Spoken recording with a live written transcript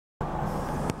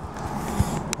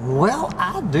Well,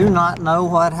 I do not know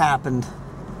what happened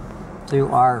to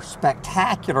our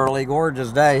spectacularly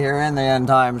gorgeous day here in the End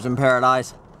Times in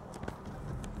Paradise.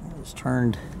 It's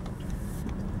turned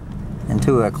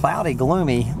into a cloudy,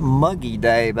 gloomy, muggy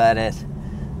day, but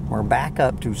we're back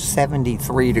up to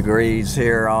 73 degrees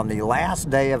here on the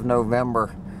last day of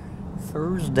November,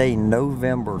 Thursday,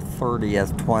 November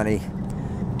 30th,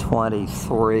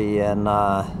 2023, and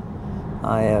I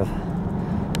have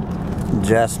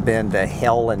just been to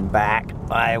hell and back.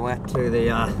 I went to the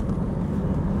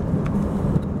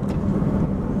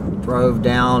drove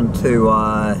down to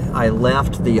I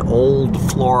left the old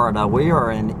Florida. We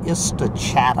are in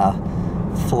Istachata,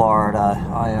 Florida.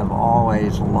 I have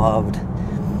always loved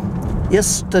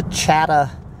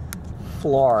Istachata,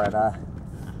 Florida.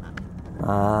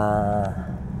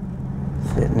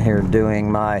 Sitting here doing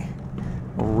my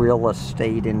real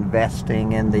estate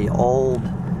investing in the old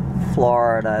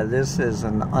Florida. This is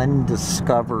an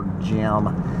undiscovered gem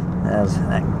as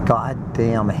that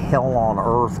goddamn hell on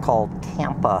earth called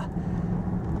Tampa.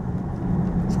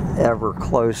 It's ever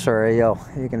closer. You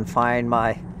can find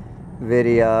my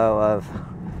video of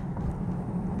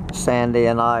Sandy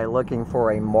and I looking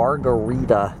for a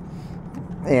margarita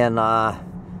in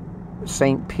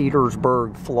St.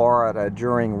 Petersburg, Florida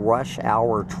during rush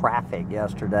hour traffic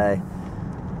yesterday.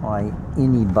 Why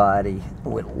anybody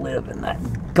would live in that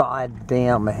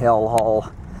goddamn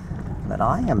hellhole. But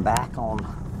I am back on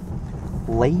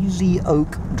Lazy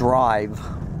Oak Drive.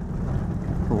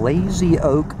 Lazy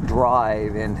Oak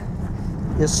Drive in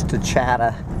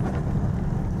Istachata.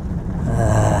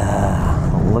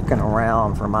 Looking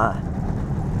around for my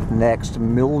next $1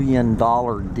 million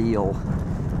deal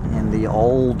in the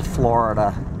old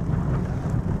Florida.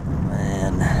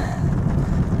 Man,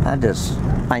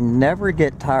 I never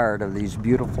get tired of these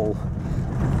beautiful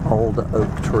old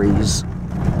oak trees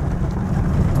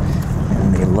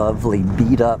and the lovely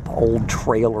beat up old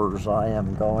trailers I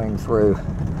am going through.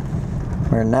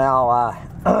 We're now,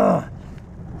 there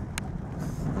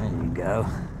you go.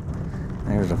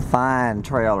 There's a fine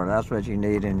trailer. That's what you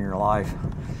need in your life.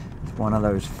 It's one of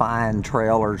those fine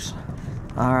trailers.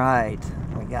 All right,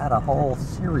 we got a whole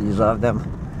series of them.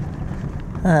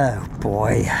 Oh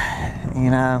boy, you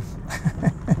know.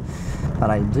 But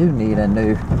I do need a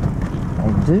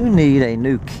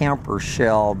new camper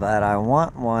shell, but I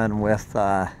want one with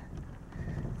a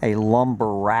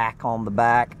lumber rack on the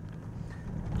back.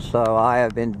 So I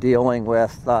have been dealing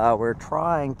with, we're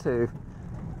trying to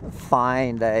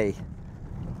find a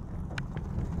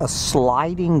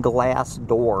sliding glass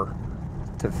door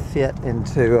to fit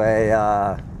into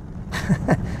a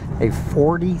a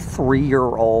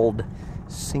 43-year-old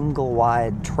single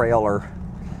wide trailer.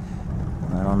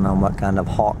 I don't know what kind of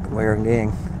hawk we're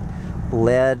getting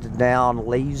led down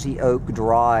Lazy Oak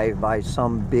Drive by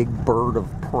some big bird of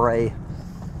prey.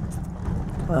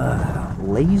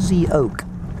 Lazy Oak.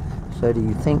 So do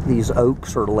you think these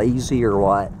oaks are lazy or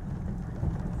what?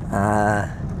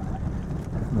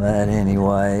 But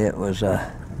anyway, it was a...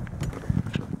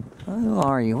 Who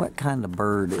are you? What kind of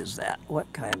bird is that?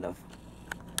 What kind of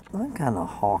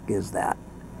hawk is that?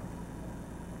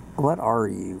 What are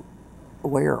you?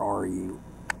 Where are you?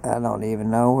 I don't even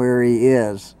know where he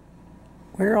is.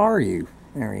 Where are you?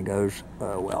 There he goes.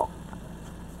 Well.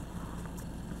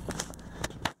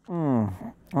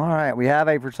 Alright, we have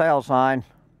a for sale sign.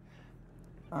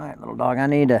 Alright, little dog, I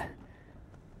need to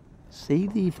see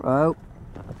the... Oh.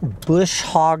 Bush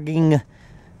hogging,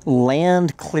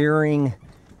 land clearing,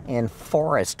 and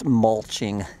forest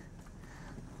mulching.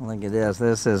 Look at this.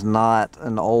 This is not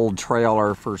an old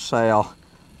trailer for sale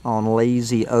on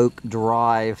Lazy Oak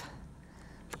Drive.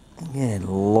 Good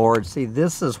Lord. See,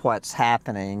 this is what's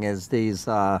happening is these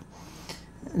old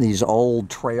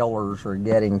trailers are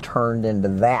getting turned into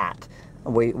that.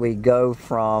 We go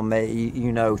from a,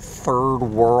 you know, third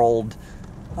world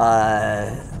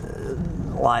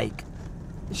like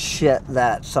shit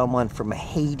that someone from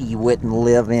Haiti wouldn't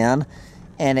live in,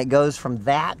 and it goes from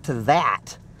that to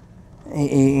that.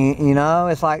 You know,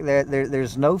 it's like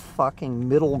there's no fucking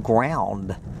middle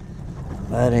ground.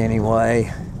 But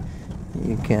anyway,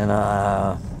 you can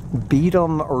beat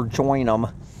them or join them.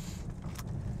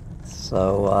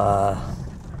 So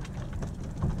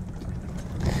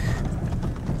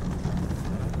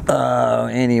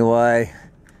anyway,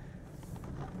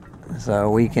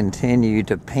 so we continue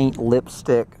to paint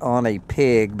lipstick on a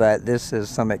pig, but this is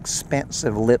some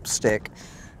expensive lipstick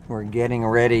we're getting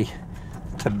ready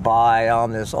to buy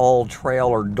on this old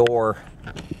trailer door.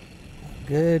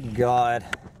 Good God.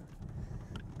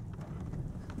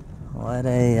 What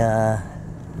a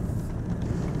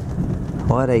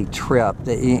trip.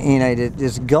 You know,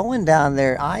 just going down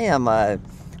there. I am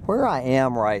where I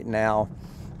am right now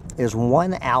is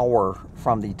 1 hour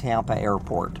from the Tampa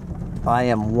airport. I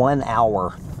am 1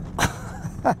 hour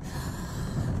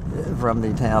from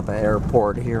the Tampa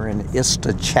airport here in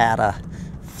Estacada,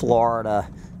 Florida,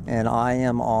 and I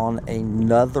am on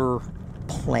another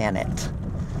planet.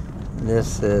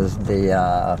 This is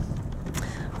the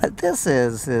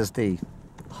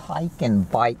hike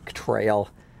and bike trail.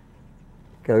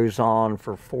 Goes on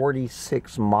for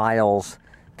 46 miles.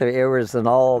 There was an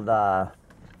old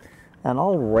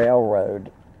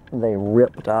railroad they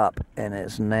ripped up, and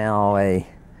it's now a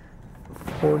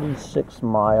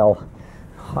 46-mile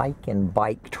hike and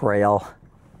bike trail.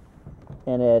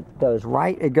 And it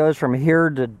goes from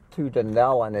here to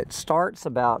Dunellen. It starts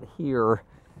about here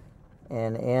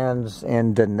and ends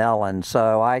in Dunellen.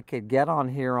 So I could get on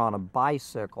here on a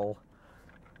bicycle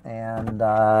and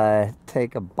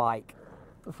take a bike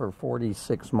for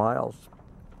 46 miles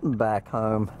back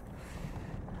home,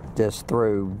 just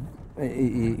through,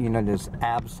 you know, just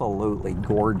absolutely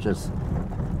gorgeous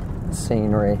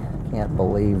scenery. Can't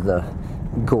believe the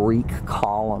Greek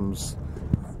columns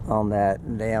on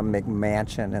that damn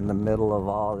McMansion in the middle of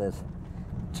all this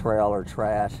trailer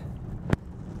trash.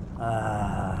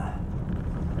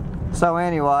 So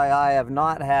anyway, I have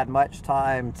not had much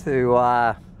time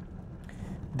to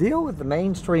deal with the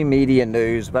mainstream media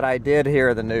news, but I did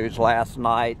hear the news last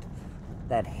night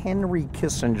that Henry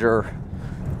Kissinger,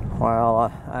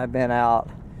 well, I've been out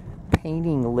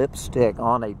painting lipstick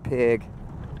on a pig.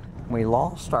 We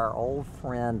lost our old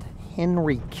friend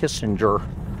Henry Kissinger.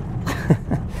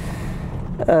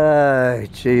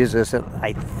 Jesus,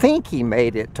 I think he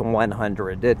made it to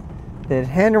 100. Did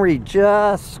Henry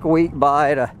just squeak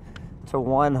by to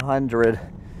 100?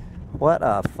 What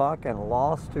a fucking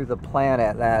loss to the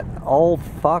planet. That old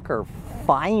fucker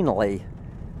finally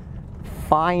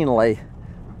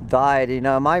died. You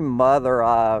know, my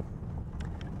mother,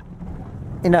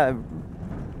 you know,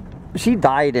 she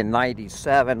died in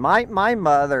 97. My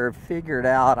mother figured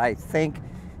out, I think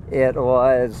it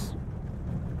was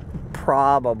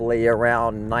probably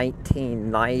around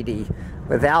 1990,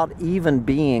 without even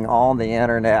being on the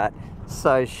internet.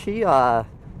 So she,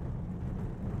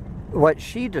 what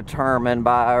she determined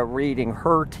by reading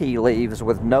her tea leaves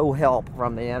with no help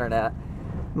from the internet,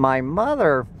 my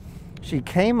mother, she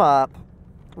came up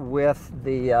with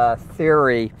the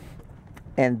theory,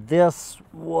 and this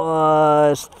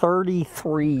was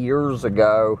 33 years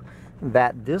ago,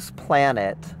 that this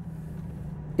planet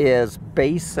is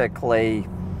basically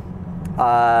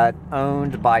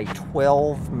owned by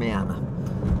 12 men.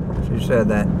 She said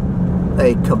that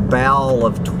a cabal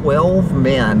of 12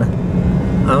 men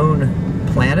own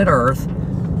planet Earth.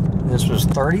 This was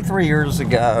 33 years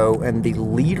ago, and the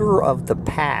leader of the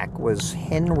pack was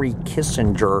Henry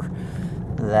Kissinger.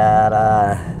 That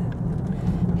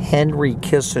Henry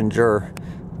Kissinger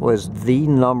was the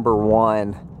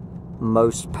 #1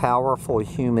 most powerful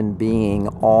human being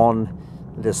on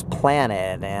this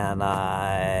planet, and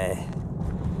I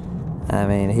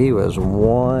mean, he was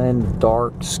one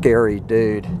dark, scary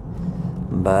dude.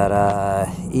 But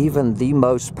even the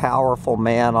most powerful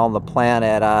man on the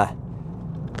planet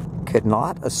could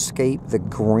not escape the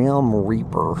Grim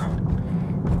Reaper.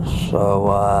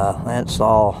 So let's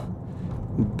all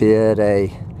bid a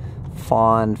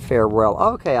fond farewell.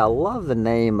 Okay, I love the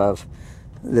name of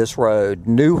this road,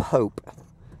 New Hope.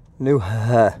 New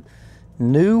Hope.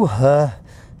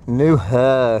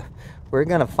 We're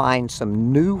gonna find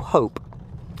some new hope.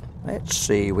 Let's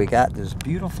see, we got this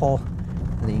beautiful,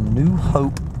 the New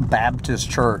Hope Baptist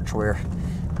Church, where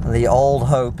the old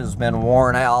hope has been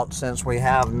worn out since we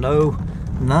have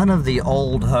none of the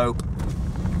old hope.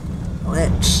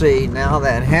 Let's see, now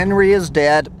that Henry is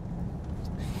dead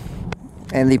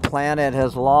and the planet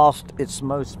has lost its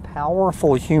most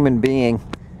powerful human being,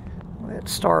 let's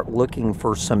start looking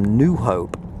for some new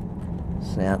hope,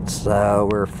 since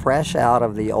we're fresh out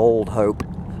of the old hope.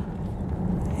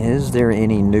 Is there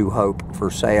any new hope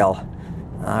for sale?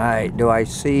 All right, do I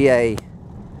see a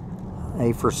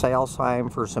for sale sign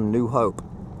for some new hope?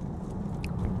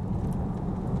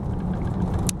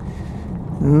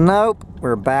 Nope.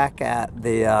 We're back at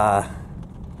the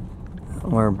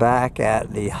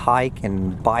hike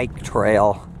and bike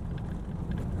trail.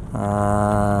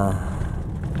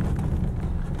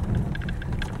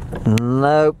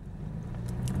 Nope.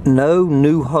 No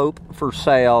new hope for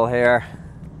sale here,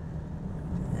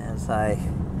 as I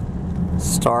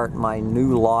start my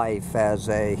new life as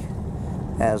a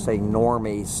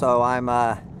normie. So I'm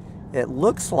it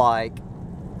looks like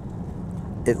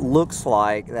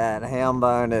that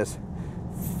Hambone is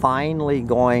finally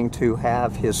going to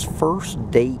have his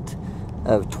first date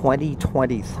of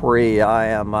 2023. I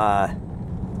am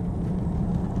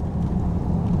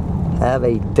have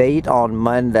a date on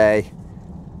Monday.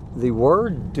 The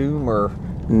word doomer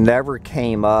never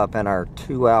came up in our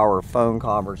 2-hour phone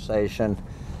conversation,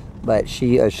 but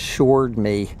she assured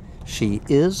me she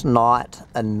is not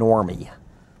a normie.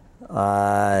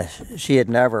 She had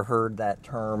never heard that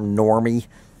term, normie.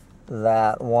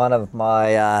 That one of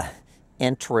my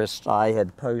interests I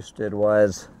had posted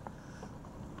was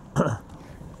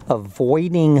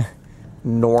avoiding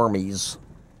normies.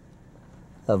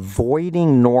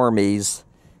 Avoiding normies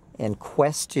and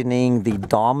questioning the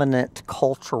dominant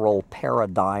cultural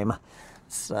paradigm.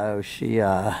 So she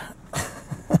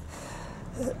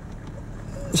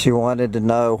she wanted to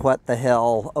know what the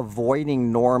hell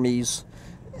avoiding normies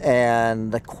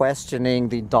and the questioning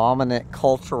the dominant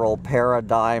cultural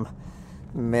paradigm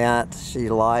meant. She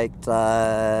liked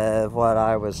what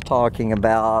I was talking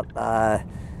about,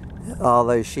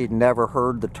 although she'd never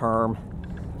heard the term.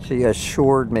 She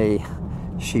assured me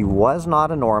she was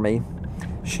not a normie.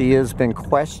 She has been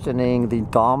questioning the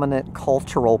dominant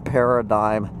cultural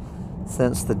paradigm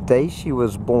since the day she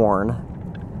was born,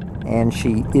 and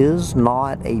she is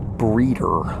not a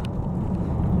breeder.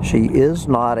 She is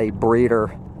not a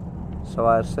breeder. So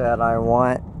I said, I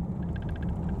want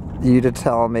you to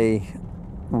tell me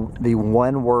the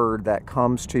one word that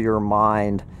comes to your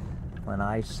mind when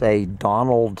I say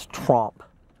Donald Trump.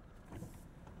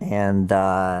 And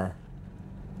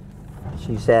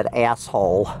she said,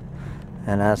 asshole.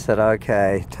 And I said,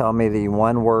 okay, tell me the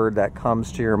one word that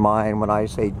comes to your mind when I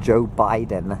say Joe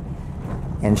Biden.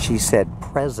 And she said,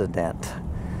 president.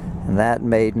 And that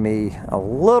made me a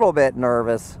little bit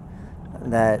nervous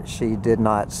that she did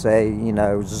not say, you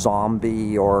know,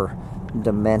 zombie or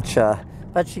dementia.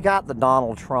 But she got the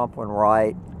Donald Trump one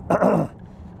right.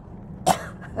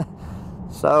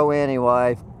 So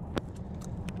anyway,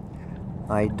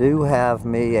 I do have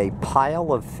me a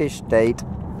pile of fish date.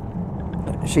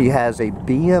 She has a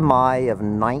BMI of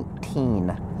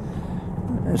 19.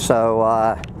 So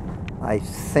I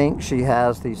think she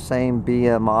has the same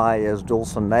BMI as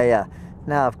Dulcinea.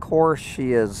 Now, of course,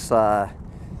 she is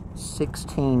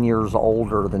 16 years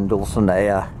older than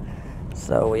Dulcinea.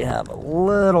 So we have a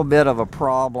little bit of a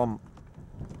problem.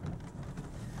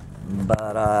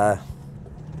 But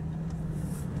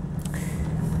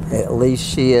at least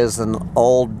she is an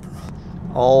old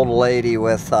lady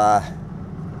with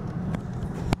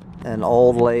an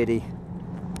old lady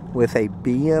with a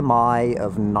BMI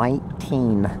of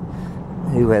 19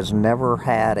 who has never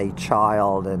had a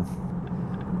child. And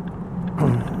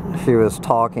she was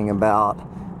talking about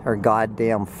her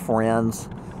goddamn friends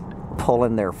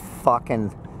pulling their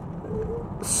fucking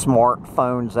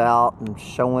smartphones out and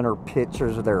showing her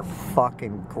pictures of their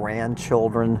fucking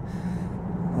grandchildren,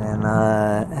 and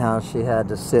how she had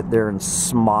to sit there and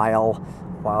smile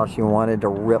while she wanted to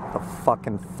rip the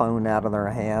fucking phone out of their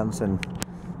hands and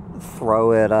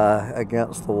throw it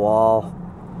against the wall.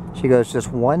 She goes,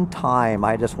 just one time,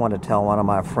 I just want to tell one of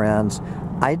my friends,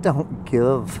 I don't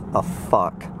give a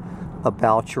fuck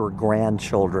about your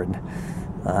grandchildren.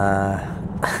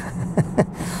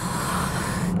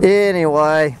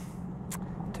 Anyway,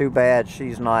 too bad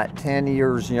she's not 10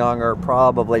 years younger,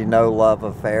 probably no love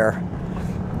affair.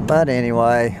 But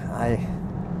anyway, I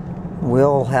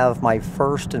will have my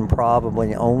first and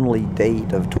probably only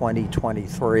date of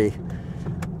 2023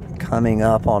 coming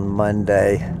up on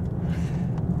Monday.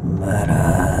 But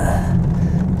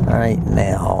right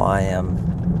now I am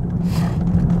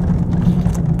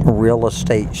real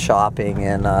estate shopping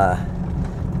in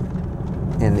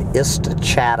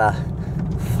Istachata,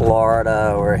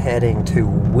 Florida. We're heading to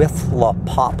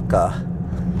Withlapopka.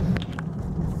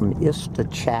 From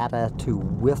Istachata to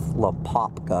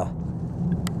Withlapopka,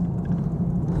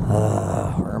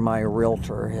 where my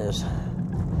realtor has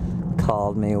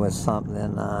called me with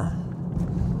something,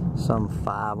 some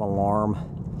 5-alarm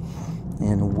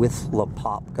in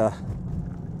Withlapopka.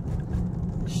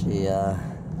 She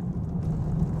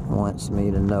wants me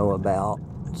to know about.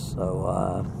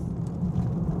 So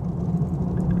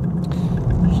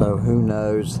who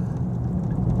knows?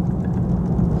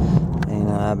 You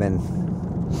know,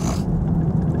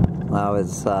 I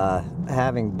was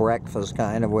having breakfast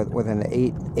kind of with an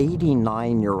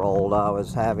 89-year-old. I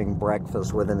was having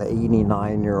breakfast with an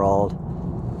 89-year-old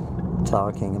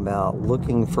talking about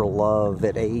looking for love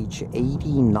at age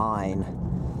 89.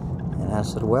 And I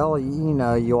said, well, you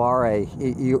know, you are a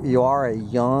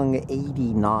young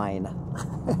 89,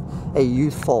 a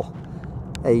youthful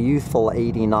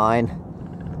 89.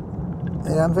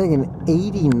 And I'm thinking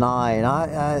 89.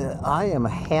 I am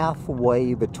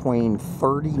halfway between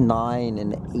 39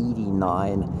 and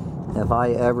 89. if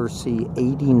I ever see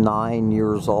 89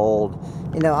 years old.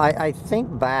 You know, I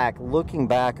think back, looking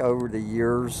back over the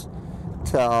years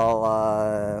till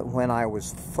when I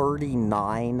was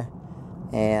 39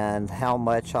 and how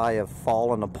much I have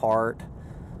fallen apart.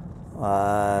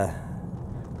 I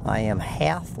am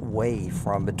halfway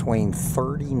from between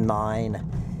 39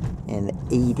 and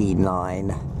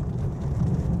 89.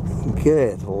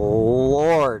 Good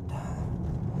Lord.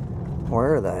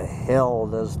 Where the hell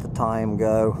does the time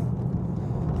go?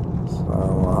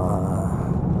 So,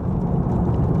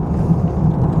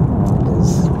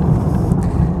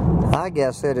 I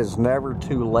guess it is never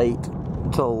too late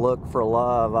to look for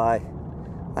love. I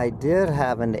did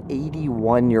have an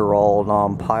 81-year-old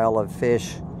on Pile of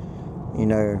Fish, you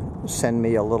know, send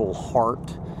me a little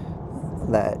heart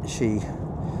that she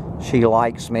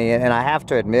likes me. And I have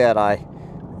to admit, I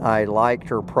liked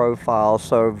her profile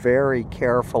so very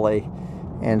carefully.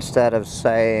 Instead of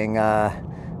saying,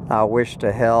 I wish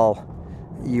to hell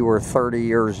you were 30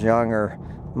 years younger,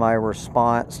 my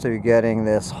response to getting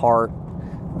this heart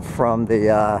from the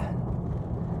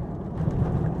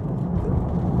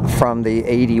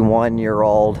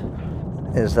 81-year-old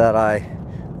is that I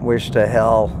wish to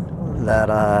hell that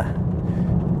I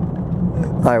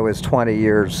was 20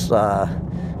 years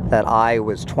that I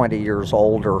was 20 years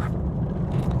older.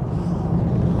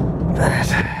 But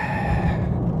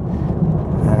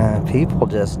people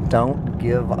just don't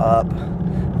give up.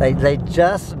 They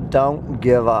just don't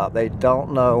give up. They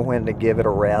don't know when to give it a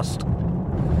rest.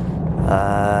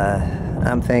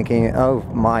 I'm thinking, oh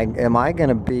my, am I going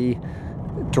to be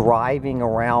driving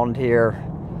around here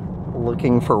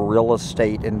looking for real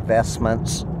estate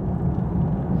investments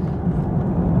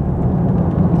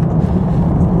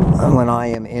when I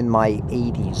am in my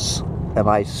 80s? Am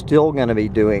I still going to be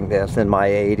doing this in my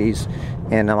 80s?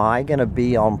 And am I going to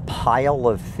be on Pile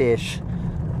of Fish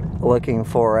looking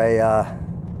for a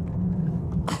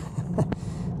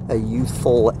a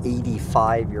youthful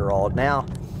 85-year-old? Now,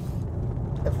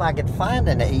 if I could find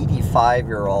an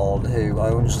 85-year-old who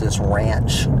owns this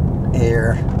ranch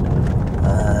here,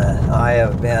 I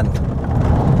have been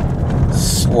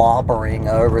slobbering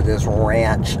over this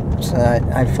ranch. So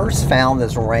I first found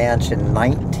this ranch in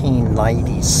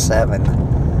 1997.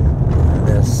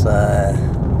 This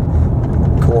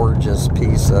gorgeous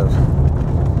piece of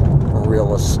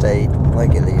real estate.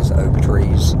 Look at these oak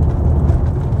trees.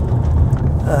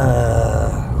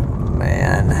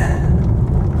 Man.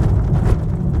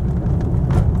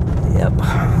 Yep.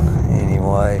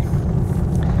 Anyway,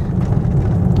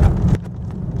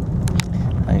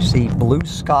 I see blue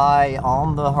sky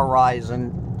on the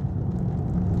horizon.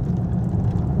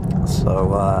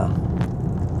 So,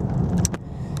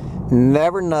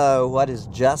 never know what is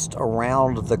just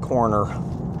around the corner.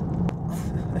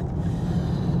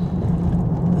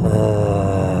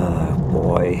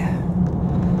 Boy,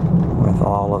 with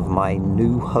all of my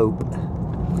new hope,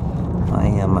 I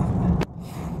am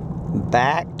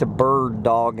back to bird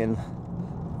dogging.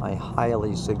 I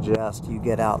highly suggest you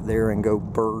get out there and go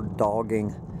bird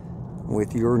dogging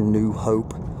with your new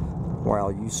hope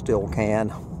while you still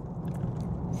can.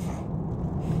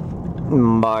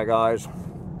 Bye, guys.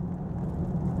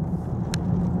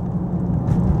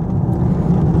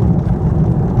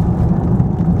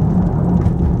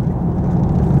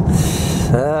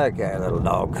 Okay, little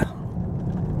dog.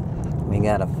 We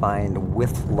gotta find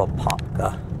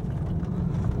Withlapopka.